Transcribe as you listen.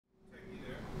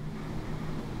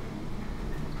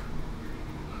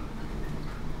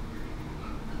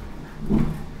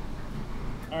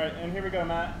rolling. Here we go,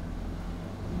 Matt.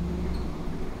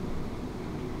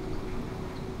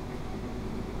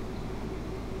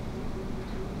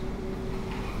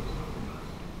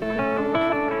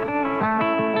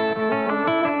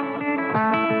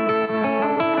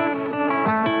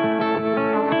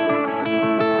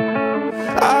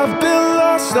 I've been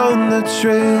lost on the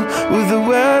trail with the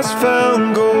west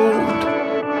found gold,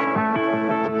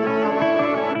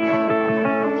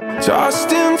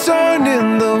 tossed and turned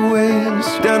in the waves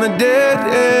down a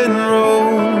dead-end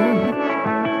road.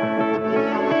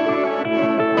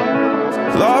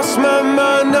 Lost my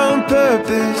mind on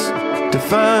purpose to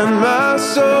find my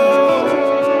soul.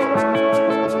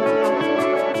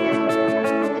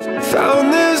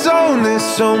 Found there's only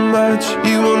so much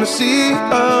you wanna see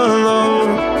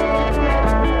alone,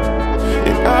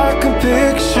 and I can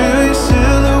picture your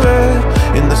silhouette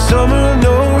in the summer of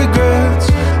no regrets.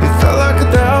 It felt like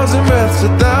 1,000 breaths,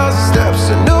 1,000 steps,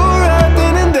 and no right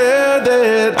then and there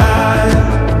that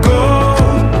I'd go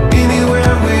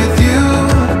anywhere with you.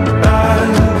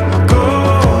 I'd go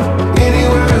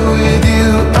anywhere with you.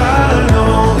 I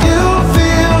know you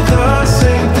feel the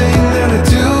same thing that I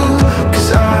do, 'cause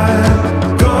I'd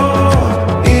go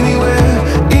anywhere,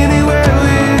 anywhere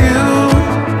with you.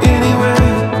 Anywhere,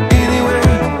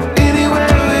 anywhere,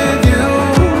 anywhere with you.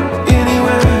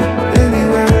 Anywhere,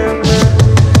 anywhere.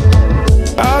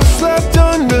 I've slept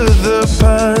under the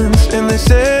pines and they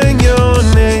sang your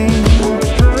name.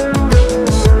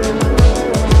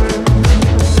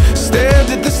 Stared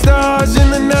at the stars in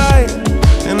the night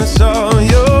and I saw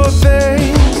your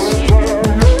face.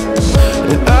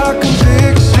 And I can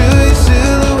picture your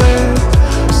silhouette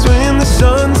swaying the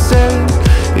sunset.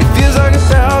 It feels like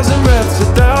 1,000 breaths,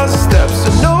 1,000 steps,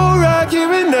 and no right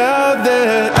here and now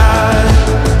that I'd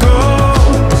go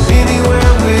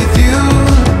anywhere with you.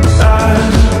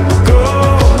 I'd go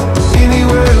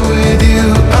anywhere with you.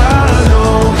 I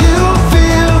know you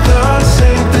feel the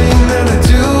same thing that I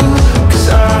do, 'cause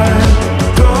I'd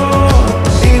go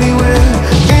anywhere,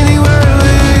 anywhere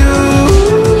with you.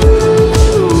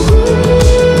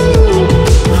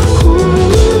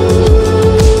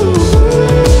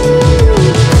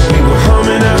 We were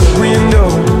humming out the window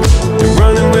and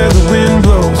running where the wind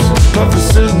blows, puffing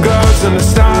cigars and the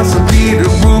stars would be the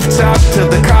rooftop till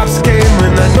the cops came.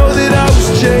 And I know that I was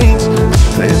changed,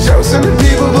 playing jokes on the